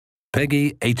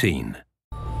Peggy 18.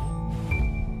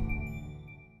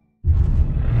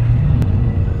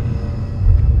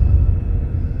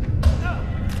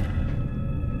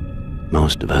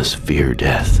 Most of us fear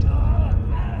death.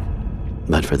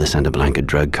 But for the Santa Blanca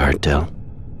drug cartel,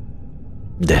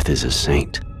 death is a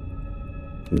saint.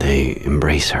 They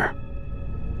embrace her,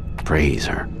 praise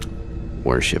her,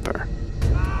 worship her.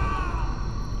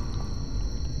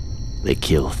 They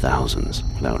kill thousands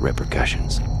without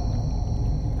repercussions,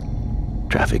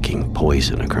 trafficking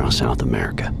poison across South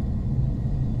America,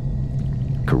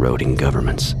 corroding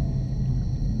governments.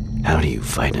 How do you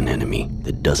fight an enemy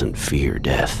that doesn't fear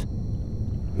death?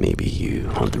 Maybe you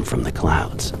hunt them from the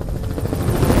clouds.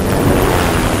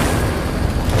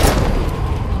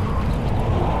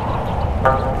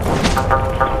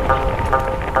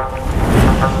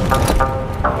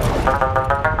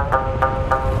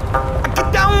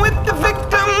 Get down with the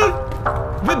victim.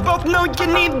 We both know you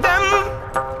need them.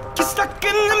 You're stuck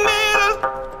in the middle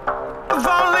of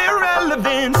all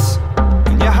irrelevance,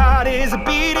 and your heart is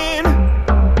beating,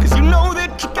 'cause you know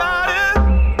that you gotta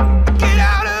get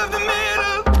out of the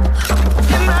middle.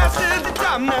 You're mastered the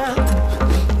job now.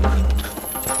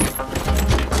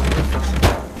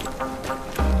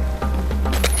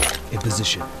 In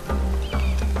position.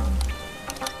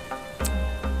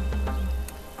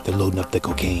 They're loading up the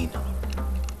cocaine.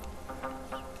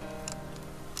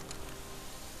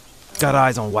 Got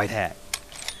eyes on White Hat.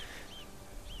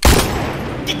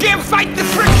 You can't fight the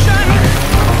friction.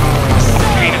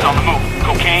 Cocaine is on the move.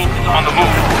 Cocaine is on the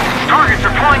move. Targets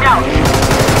are pulling out.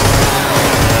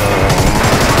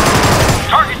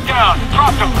 Target down.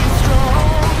 Drop them.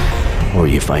 Or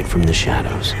you fight from the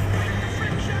shadows.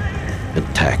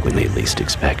 Attack when they least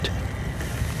expect.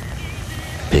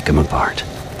 Pick them apart.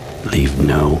 Leave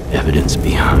no evidence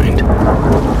behind.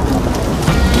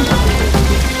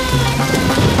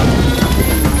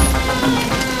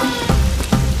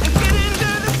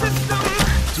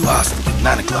 Too hostile.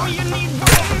 9 o'clock.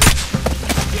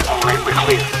 All right, we're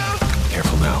clear.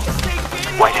 Careful now.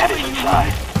 White Hat is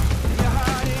inside.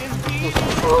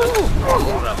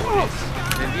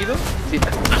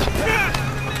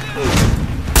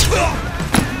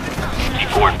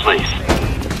 C4 in place.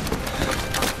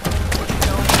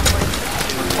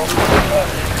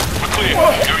 We're clear.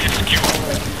 Area secure.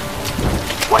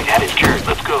 White Hat is cured.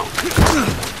 Let's go. You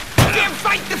can't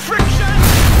fight the friction.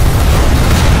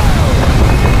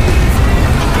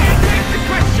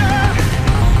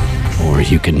 Or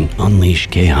you can unleash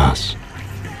chaos.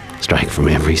 Strike from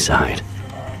every side.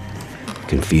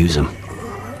 Confuse them.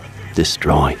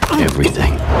 Destroy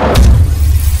everything.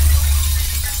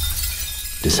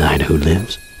 Decide who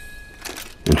lives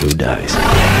and who dies.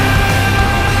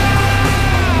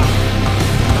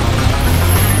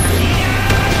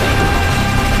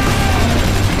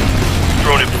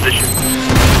 Drone in position.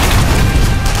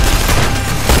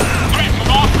 Threat from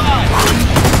all sides.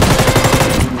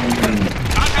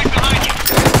 Contact behind you.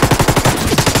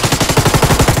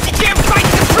 You can't fight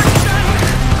the friction.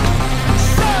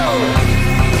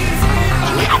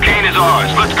 Cocaine is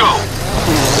ours. Let's go.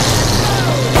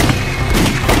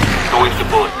 Going to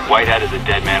bullet. White Hat is a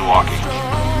dead man walking. You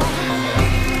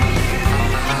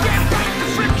can't fight the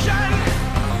friction.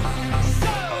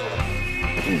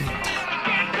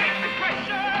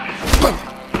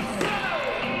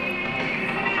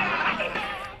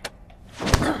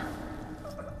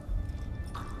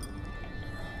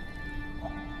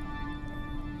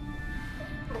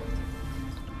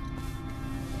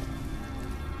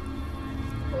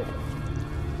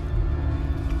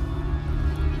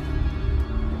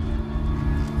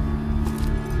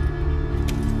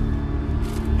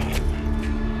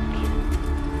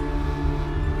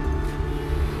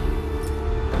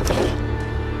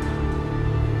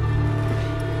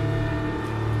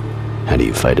 How do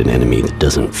you fight an enemy that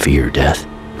doesn't fear death?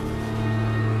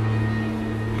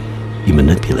 You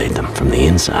manipulate them from the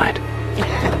inside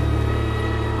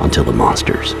until the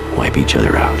monsters wipe each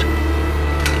other out.